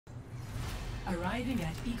Arriving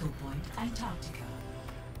at Eco Point, Antarctica.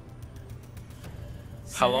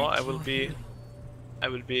 Hello, Select I will your be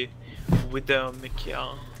hero.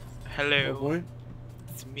 Widowmaker. Hello, Oh boy.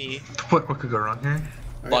 it's me. What could go wrong here?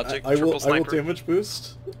 Logic, I will triple sniper. damage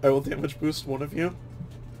boost. I will damage boost one of you.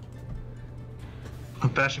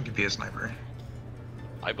 Bastion could be a sniper.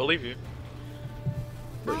 I believe you.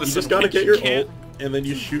 You Listen, just gotta when get you your can't- ult, and then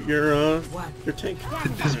you shoot your tank.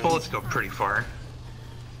 His bullets go pretty far.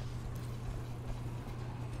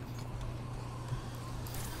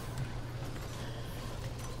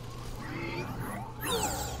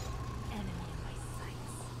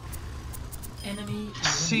 Enemy.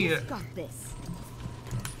 See ya. Got this.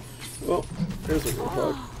 Well, there's a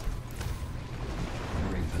roadblock.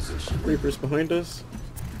 Reaper's behind us.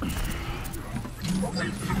 Mercy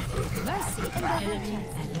in the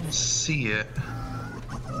Enemy. See it.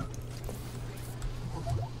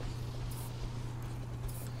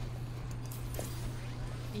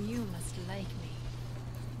 You must like me.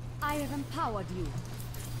 I have empowered you.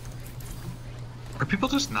 Are people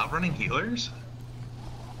just not running healers?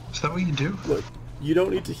 Is that what you do? Look, you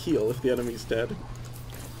don't need to heal if the enemy's dead.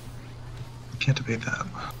 Can't debate that.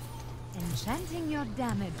 Enchanting your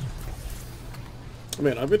damage.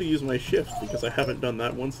 Man, I'm gonna use my shift because I haven't done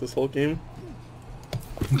that once this whole game.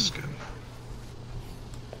 That's good.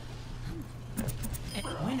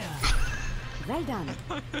 Winner. Well done.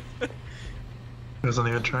 Wasn't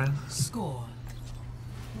even trying. Score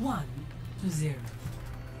 1-0.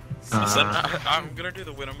 Listen, I'm gonna do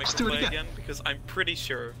the Let's Widowmaker do it play again. again because I'm pretty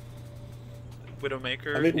sure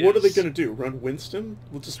Widowmaker. I mean, what are they is- gonna do? Run Winston?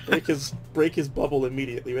 We'll just break his bubble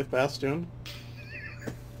immediately with Bastion.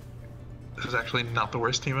 This is actually not the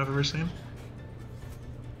worst team I've ever seen.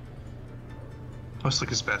 Mostly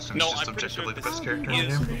because Bastion is No, just I'm pretty sure objectively the this best character in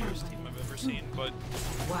is the the game. worst team I've ever seen, but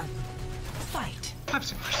 1. Fight. I've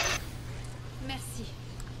seen worse. Merci.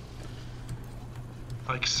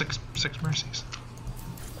 Like six mercies.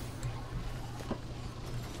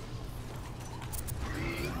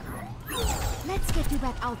 Let's get you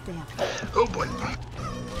back out there. Oh boy.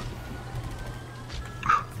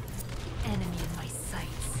 Enemy in my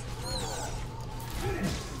sights.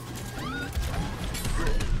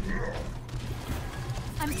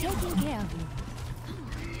 I'm taking care of you.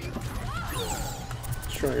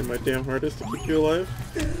 Trying my damn hardest to keep you alive.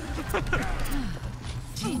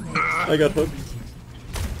 Teammate. I got hooked.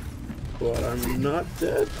 But I'm not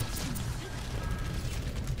dead.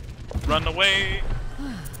 run away.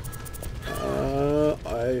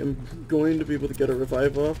 I am going to be able to get a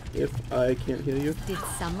revive off if I can't heal you. Did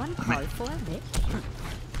someone call for a lift?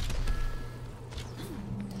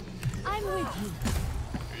 I'm with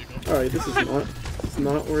you. Alright, this is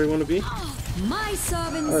not where I want to be. My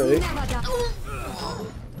servants Alright. never die.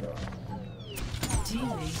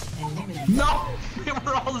 Teammate eliminated. No! We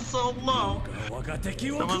were all so low!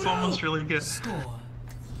 That was almost really good. Score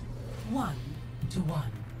 1-1.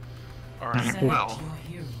 Alright. Select Well.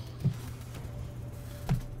 your hero.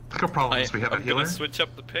 Look at problems we have a I'm healer. gonna switch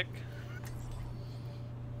up the pick.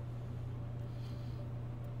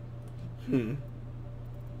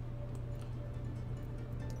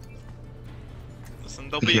 Listen,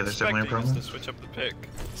 they'll be Yeah, there's definitely a expecting us to problem. switch up the pick.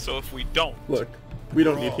 So if we don't, Look, we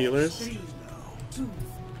don't need healers. 3, 2,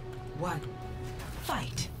 1.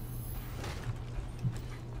 Fight.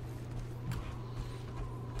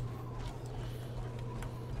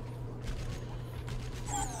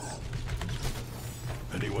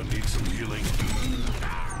 Anyone need some healing?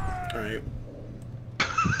 Alright.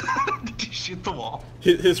 Did you shoot the wall?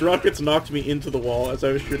 His rockets knocked me into the wall as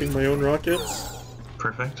I was shooting my own rockets.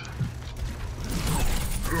 Perfect.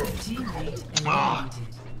 Teammate Ah. eliminated.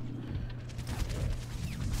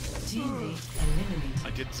 Teammate eliminated. I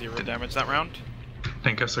did 0 damage that round.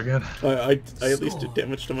 Didn't go so good. I at least did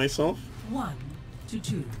damage to myself.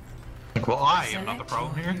 1-2. Well, I am not the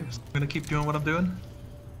problem here. I'm gonna keep doing what I'm doing.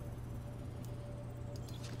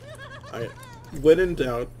 When in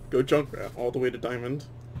doubt, go Junkrat all the way to Diamond.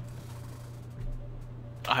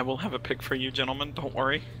 I will have a pick for you, gentlemen. Don't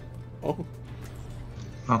worry. Oh,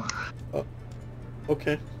 Oh.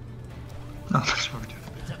 okay. No, that's what we're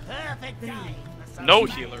doing. No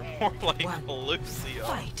healer, more like One. Lucio.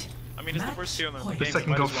 Fight. I mean, it's the first healer in the Match game. Guess so I can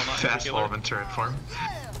might go as well not have a fast healer. while I'm in turret form.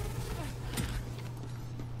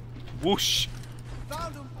 Whoosh.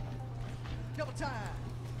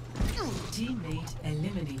 Teammate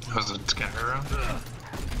eliminated. That was a scatter arrow.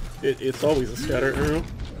 It's always a scatter arrow.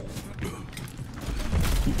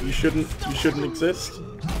 You shouldn't exist.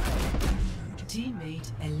 Teammate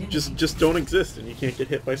eliminated. Just don't exist, and you can't get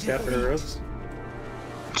hit by scatter arrows.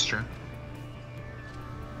 It's true.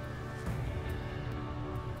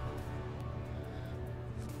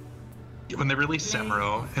 when they released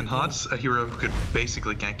Samuro in HOTS, a hero who could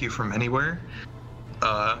basically gank you from anywhere,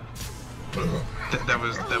 that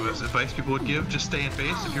was advice people would give. Just stay in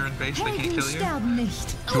base. If you're in base, they can't kill you.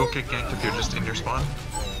 You won't get ganked if you're just in your spawn.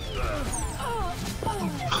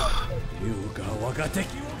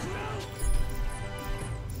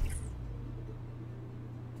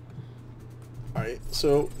 Alright,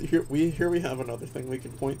 so here we have another thing we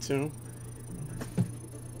can point to.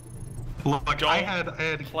 Look, Don't I had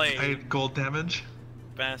play. gold damage.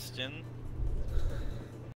 Bastion